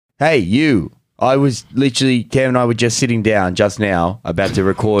Hey, you. I was literally, Cam and I were just sitting down just now about to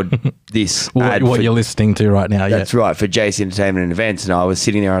record this ad. What you're listening to right now, That's right, for JC Entertainment and Events. And I was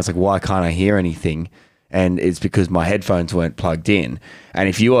sitting there, I was like, why can't I hear anything? And it's because my headphones weren't plugged in. And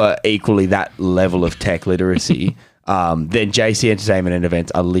if you are equally that level of tech literacy, then JC Entertainment and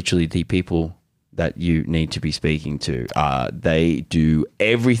Events are literally the people that you need to be speaking to. They do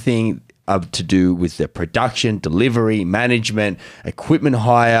everything to do with the production, delivery, management, equipment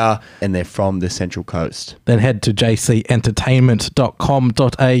hire, and they're from the Central Coast. Then head to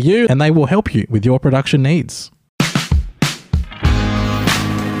jcentertainment.com.au and they will help you with your production needs.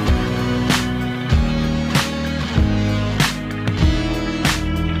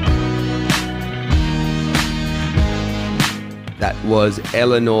 That was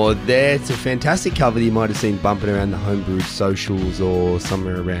Eleanor there. It's a fantastic cover that you might have seen bumping around the Homebrewed socials or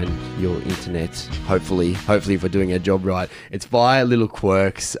somewhere around your internet. Hopefully if we're doing our job right. It's by Little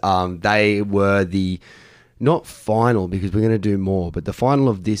Quirks. They were the, not final because we're going to do more, but the final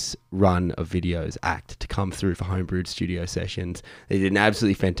of this run of videos act to come through for Homebrewed studio sessions. They did an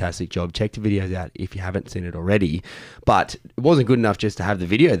absolutely fantastic job. Check the videos out if you haven't seen it already. But it wasn't good enough just to have the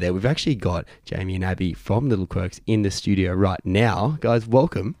video there. We've actually got Jamie and Abby from Little Quirks in the studio right now. Guys,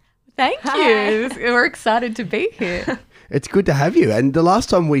 welcome. Thank you. We're excited to be here. It's good to have you. And the last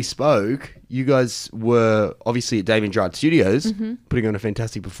time we spoke, you guys were obviously at Damien Gerard Studios, putting on a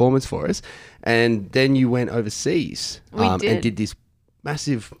fantastic performance for us. And then you went overseas and did this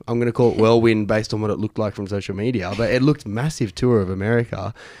massive, I'm going to call it whirlwind based on what it looked like from social media, but it looked massive tour of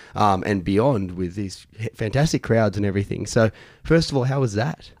America and beyond with these fantastic crowds and everything. So first of all, how was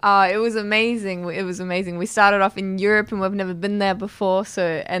that? It was amazing. It was amazing. We started off in Europe and we've never been there before.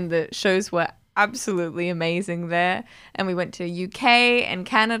 And the shows were absolutely amazing there. And we went to UK and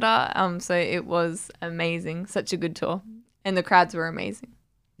Canada. So it was amazing. Such a good tour. And the crowds were amazing.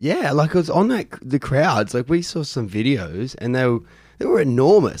 Yeah, like it was on the crowds, like we saw some videos and they were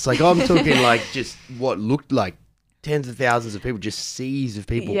enormous. Like I'm talking like just what looked like tens of thousands of people, just seas of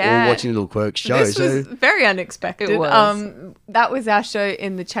people all watching Little Quirks show. This was very unexpected. It was. That was our show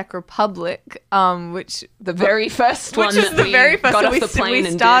in the Czech Republic, which The very first one which is the very first. got So off the plane we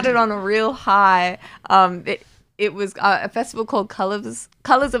and started did. on a real high. It was a festival called Colours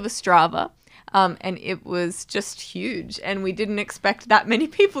of Ostrava. And it was just huge. And we didn't expect that many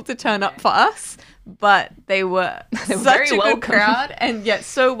people to turn up for us, but they were such very a welcome. good crowd and yet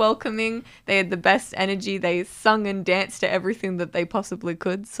so welcoming. They had the best energy. They sung and danced to everything that they possibly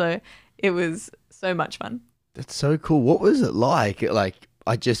could. So it was so much fun. That's so cool. What was it like?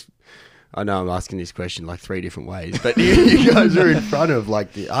 I know I'm asking this question like 3 different ways, but you guys are in front of I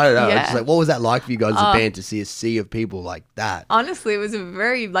don't know. Yeah. It's just like, what was that like for you guys as a band to see a sea of people like that? Honestly, it was a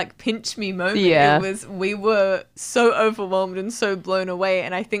very pinch me moment. Yeah. We were so overwhelmed and so blown away.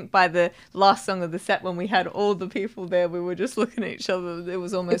 And I think by the last song of the set, when we had all the people there, we were just looking at each other. It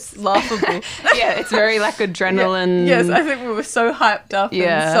was almost laughable. Yeah, it's very adrenaline. Yes, I think we were so hyped up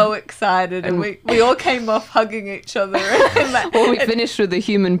and so excited. And we all came off hugging each other. Well, we finished with a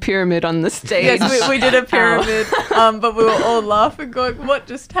human pyramid on the stage. Yes, we did a pyramid, but we were all laughing, going, "What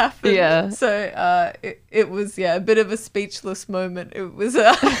just happened?" Yeah. So it was a bit of a speechless moment. It was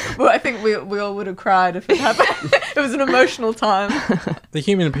well, I think we all would have cried if it happened. It was an emotional time. The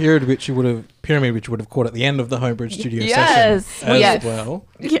human pyramid which you would have caught at the end of the Homebridge Studio Yes. session as well.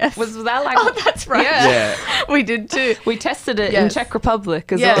 Yes. Was that Oh, that's right. Yeah. We did too. We tested it in Yes. Czech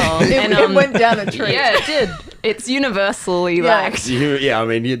Republic as Yeah. well. It went down a tree. Yeah, it did. It's universally liked. Yeah, I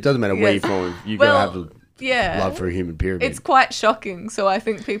mean, it doesn't matter where you're from. You gotta have a love for a human pyramid. It's quite shocking. So I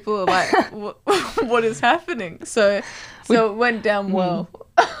think people are like, what is happening? So it went down well.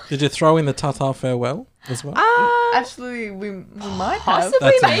 Did you throw in the Tata farewell as well? Actually, we might have.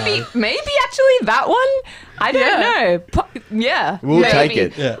 Possibly, That's a maybe actually that one. I don't know. Yeah, We'll maybe. take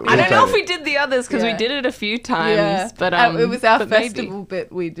it. Yeah. I don't know if we we did the others because we did it a few times, but it was our but maybe. festival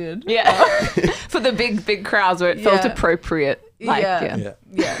bit we did. Yeah, for the big crowds where it felt appropriate. Yeah.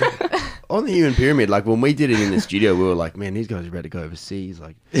 On the human pyramid, like when we did it in the studio, we were like, man, these guys are about to go overseas.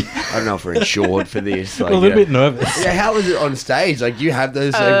 Like, I don't know if we're insured for this. Like, a little bit nervous. Yeah, how was it on stage? Like, do you have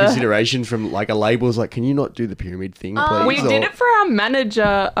those considerations from like a label's like, can you not do the pyramid thing, please? We did it for our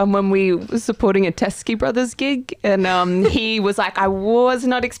manager when we were supporting a Teskey Brothers gig, and he was like, I was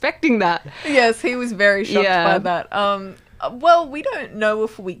not expecting that. Yes, he was very shocked by that. Well, we don't know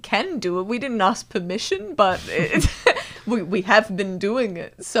if we can do it. We didn't ask permission, but we have been doing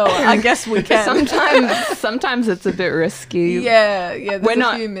it, so I guess we can. Sometimes it's a bit risky. Yeah. We're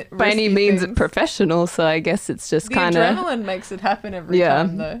not by any means professional, so I guess it's just the kind of adrenaline makes it happen every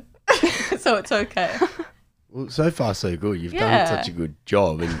time, though. So it's okay. Well, so far so good. You've Yeah. done such a good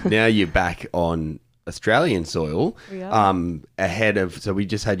job, and now you're back on Australian soil. We are. Ahead of, so we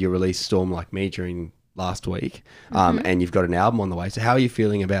just had your release Storm Like Me during last week, and you've got an album on the way. So how are you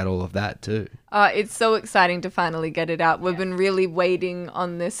feeling about all of that too? It's so exciting to finally get it out. We've been really waiting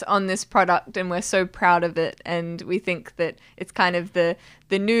on this product, and we're so proud of it. And we think that it's kind of the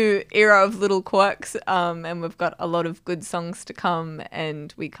new era of Little Quirks. And we've got a lot of good songs to come,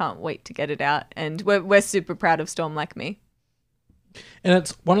 and we can't wait to get it out. And we're super proud of Storm Like Me. And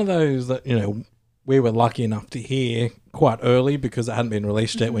it's one of those that, you know, we were lucky enough to hear quite early because it hadn't been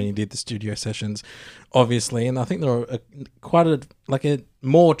released yet when you did the studio sessions, obviously. And I think there are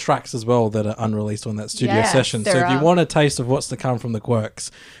more tracks as well that are unreleased on that studio Yes, session. So there if you are. want a taste of what's to come from the Quirks,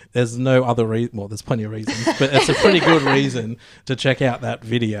 there's no other reason. Well, there's plenty of reasons, but it's a pretty good reason to check out that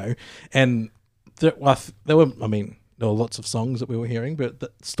video. And there were lots of songs that we were hearing, but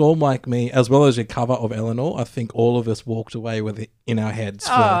the Storm Like Me, as well as your cover of Eleanor, I think all of us walked away with it in our heads.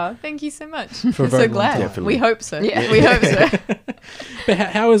 Oh, thank you so much. for a I'm very so long glad. time. Definitely. We hope so. Yeah. We hope so. But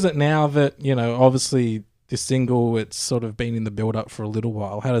how is it now that, you know, obviously this single, it's sort of been in the build up for a little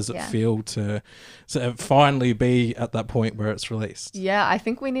while. How does it Yeah. feel to finally be at that point where it's released? Yeah, I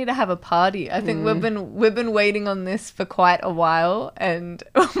think we need to have a party. I think we've been waiting on this for quite a while, and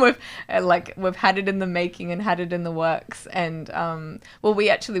we've had it in the making and had it in the works. And we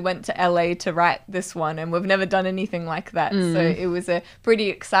actually went to LA to write this one, and we've never done anything like that. So it was a pretty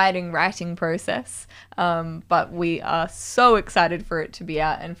exciting writing process. But we are so excited for it to be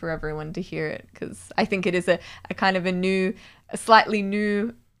out and for everyone to hear it, because I think it is a kind of a slightly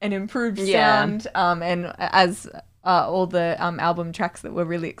new and improved sound, and as all the album tracks that we're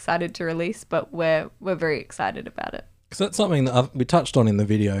really excited to release, but we're very excited about it. Because that's something that we touched on in the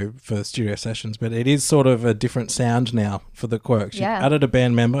video for studio sessions, but it is sort of a different sound now for the Quirks. You Yeah. added a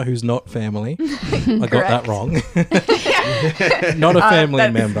band member who's not family. I got that Correct. wrong. Not a family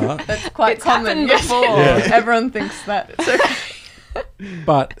member. That's quite It's common. happened Yes. before. Yeah. Everyone thinks that. It's okay.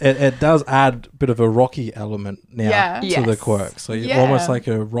 But it does add a bit of a rocky element now Yeah. to the Yes. Quirks. So you're Yeah. almost like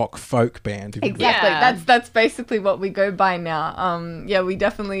a rock folk band. if you will. Exactly. Yeah. That's basically what we go by now. We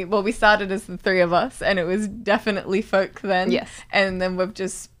definitely, we started as the three of us, and it was definitely folk then. Yes. And then we've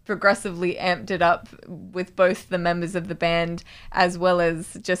just progressively amped it up with both the members of the band as well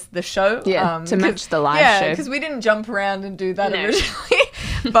as just the show. Yeah, to match the live yeah, show. because we didn't jump around and do that No. originally.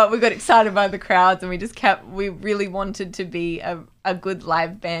 But we got excited by the crowds, and we really wanted to be a good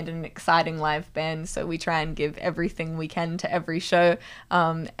live band and an exciting live band. So we try and give everything we can to every show.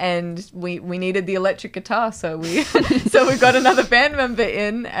 And we needed the electric guitar, so we got another band member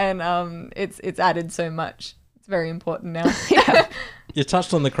in, and it's added so much. It's very important now. You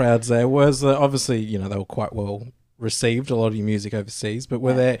touched on the crowds there. Obviously, you know, they were quite well received, a lot of your music overseas, but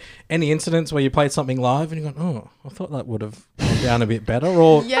were there any incidents where you played something live and you go, oh, I thought that would have gone down a bit better?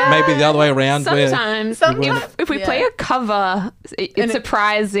 Or Yeah. maybe the other way around where... Sometimes Sometimes- if we play yeah. a cover, it's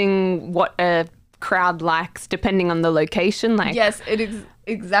surprising what a crowd likes depending on the location. Like, Yes, it is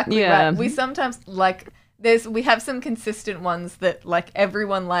exactly Yeah. right. We sometimes we have some consistent ones that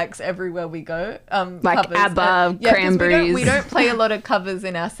everyone likes everywhere we go. Like covers. ABBA, 'Cause Cranberries. We don't play a lot of covers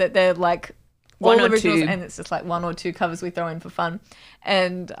in our set. They're One all or originals, two. and it's just one or two covers we throw in for fun.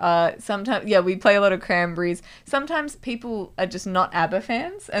 And sometimes, we play a lot of Cranberries. Sometimes people are just not ABBA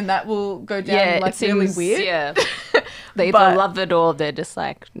fans, and that will go down it really seems, weird. Yeah. They either But- love it or they're just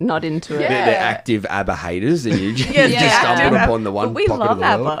not into it. Yeah. They're active ABBA haters, and you just, Yeah, you just yeah. stumbled Yeah. upon the one But we pocket love of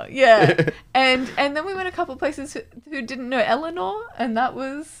the world. ABBA, yeah. and then we went a couple places who didn't know Eleanor, and that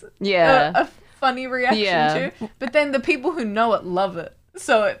was Yeah. a funny reaction Yeah. too. But then the people who know it love it,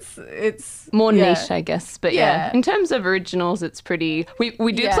 so it's More yeah. niche, I guess. But Yeah. in terms of originals, it's pretty... We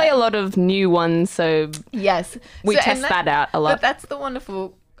do Yeah. play a lot of new ones, so Yes, we and test that out a lot. But that's the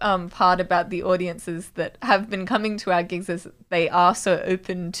wonderful part about the audiences that have been coming to our gigs, is they are so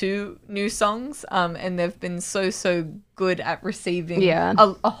open to new songs, and they've been so good at receiving Yeah.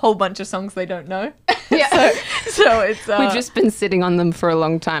 a whole bunch of songs they don't know. Yeah. so it's We've just been sitting on them for a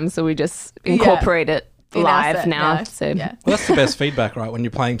long time, so we just incorporate it in our live set now. So yeah. Well, that's the best feedback, right? When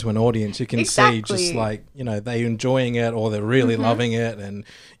you're playing to an audience, you can see just Exactly. they enjoying it or they're really loving it, and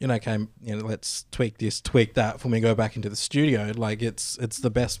let's tweak this, tweak that when we go back into the studio. Like it's the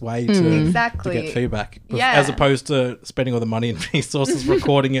best way to Exactly. get feedback, Yeah. as opposed to spending all the money and resources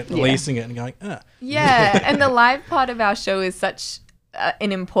recording it, releasing it, and going, Yeah, and the live part of our show is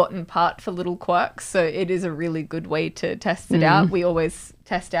an important part for Little Quirks, so it is a really good way to test it out. We always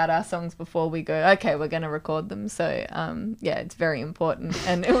test out our songs before we go, okay, we're going to record them. So yeah, it's very important.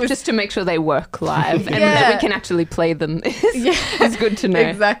 And it was Just to make sure they work live and that we can actually play them is good to know.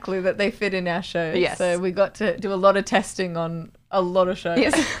 exactly, that they fit in our show. Yes. So we got to do a lot of testing on a lot of shows.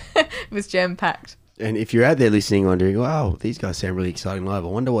 Yes. It was jam-packed. And if you're out there listening wondering, wow, these guys sound really exciting live, I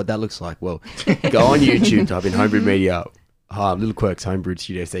wonder what that looks like. Well, go on YouTube, type in Homebrew Media, Little Quirks Homebrew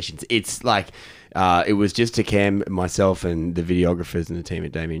Studio Sessions. It's like, it was just to Cam, myself, and the videographers and the team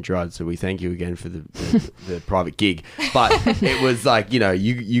at Damien Drudd. So we thank you again for the private gig. But it was like,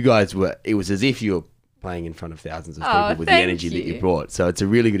 you guys were, it was as if you were playing in front of thousands of people with the thank energy that you you. brought. So it's a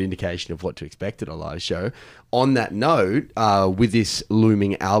really good indication of what to expect at a live show. On that note, with this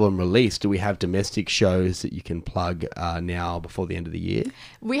looming album release, do we have domestic shows that you can plug now before the end of the year?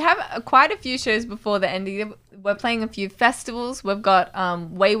 We have quite a few shows before the end of the year. We're playing a few festivals. We've got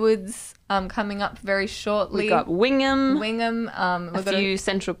Waywoods coming up very shortly. We've got Wingham, Wingham. a few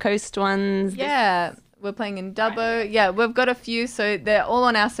Central Coast ones. Yeah, we're playing in Dubbo. Yeah, we've got a few, so they're all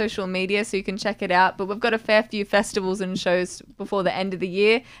on our social media, so you can check it out. But we've got a fair few festivals and shows before the end of the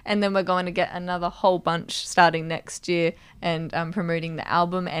year, and then we're going to get another whole bunch starting next year and promoting the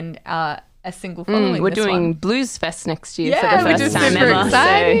album and a single following We're this doing one. Blues Fest next year Yeah, for the which first is time super ever.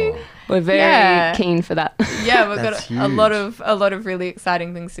 exciting. So we're very Yeah. keen for that. Yeah, we've That's got a lot huge. of really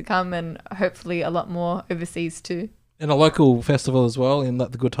exciting things to come, and hopefully a lot more overseas too. And a local festival as well in the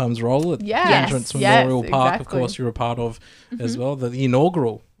Good Times Roll at Yes, Entrance yes, Memorial Park, of exactly. course, you're a part of as well. The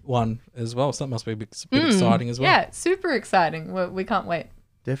inaugural one as well. So that must be a bit exciting as well. Yeah, super exciting. We can't wait.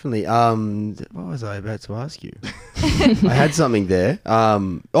 Definitely. What was I about to ask you? I had something there.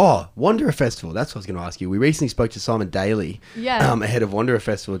 Wanderer Festival. That's what I was going to ask you. We recently spoke to Simon Daly Yeah. ahead of Wanderer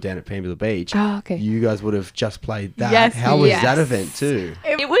Festival down at Pambula Beach. Oh, okay. You guys would have just played that. Yes, How was yes. that event too?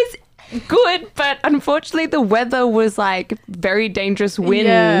 It was good, but unfortunately the weather was like very dangerous wind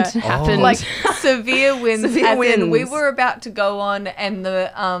Yeah. happened. Like severe winds. Severe as in we winds. were about to go on, and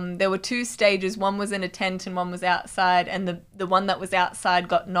there were two stages. One was in a tent, and one was outside. And the one that was outside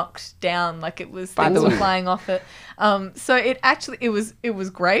got knocked down, like it was things were flying off it. So it was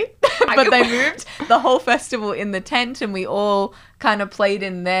great, but they moved the whole festival in the tent, and we all kind of played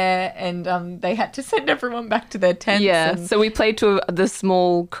in there, and they had to send everyone back to their tents. yeah, and so we played to the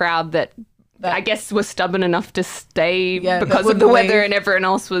small crowd that I guess was stubborn enough to stay Yeah, that because of wouldn't the weather, leave. and everyone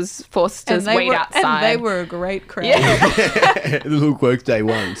else was forced to they wait were, outside. And they were a great crowd. The Little Quirks Day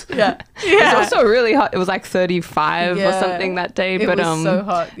ones. Yeah. It was also really hot. It was like 35 or Yeah. something that day. It but was so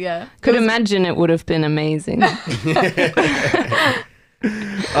hot, yeah. could imagine it would have been amazing.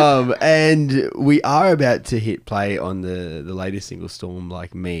 And we are about to hit play on the latest single, Storm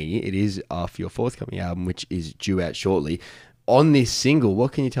Like Me. It is off your forthcoming album, which is due out shortly. On this single,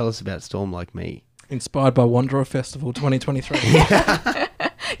 what can you tell us about Storm Like Me? Inspired by Wanderer Festival 2023.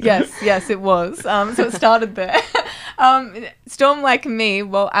 Yes, it was. So it started there. Storm Like Me,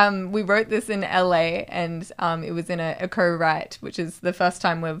 well, we wrote this in LA, and it was in a co-write, which is the first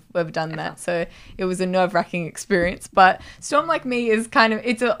time we've done that. So it was a nerve-wracking experience. But Storm Like Me is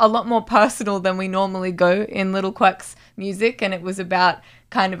it's a lot more personal than we normally go in Little Quirks music, and it was about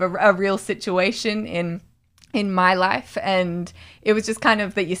kind of a real situation in my life, and it was just kind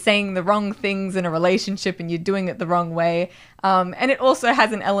of that you're saying the wrong things in a relationship and you're doing it the wrong way, and it also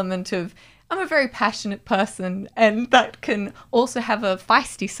has an element of I'm a very passionate person, and that can also have a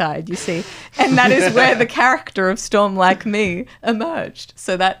feisty side, you see, and that is where the character of Storm Like Me emerged.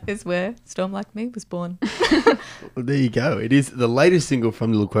 So that is where Storm Like Me was born. Well, there you go. It is the latest single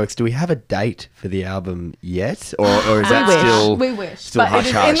from Little Quirks. Do we have a date for the album yet, or is that still We wish, still but hush it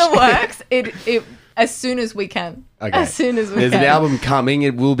is hush? in the works. It as soon as we can. Okay. As soon as we There's can. an album coming.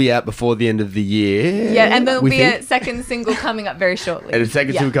 It will be out before the end of the year. Yeah, and there'll we be think. a second single coming up very shortly. And a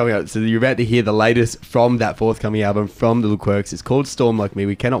second single coming out. So you're about to hear the latest from that forthcoming album from Little Quirks. It's called Storm Like Me.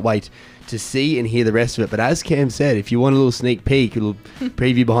 We cannot wait to see and hear the rest of it. But as Cam said, if you want a little sneak peek, a little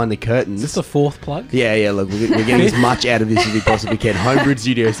preview behind the curtains. Is this the fourth plug? Yeah, look, we're getting as much out of this as we possibly can. Homebrewed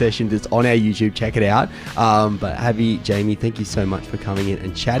Studio Sessions, it's on our YouTube, check it out. But Abby, Jamie, thank you so much for coming in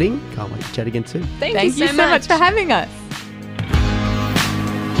and chatting. Can't wait to chat again soon. Thank Thank you so much for having us.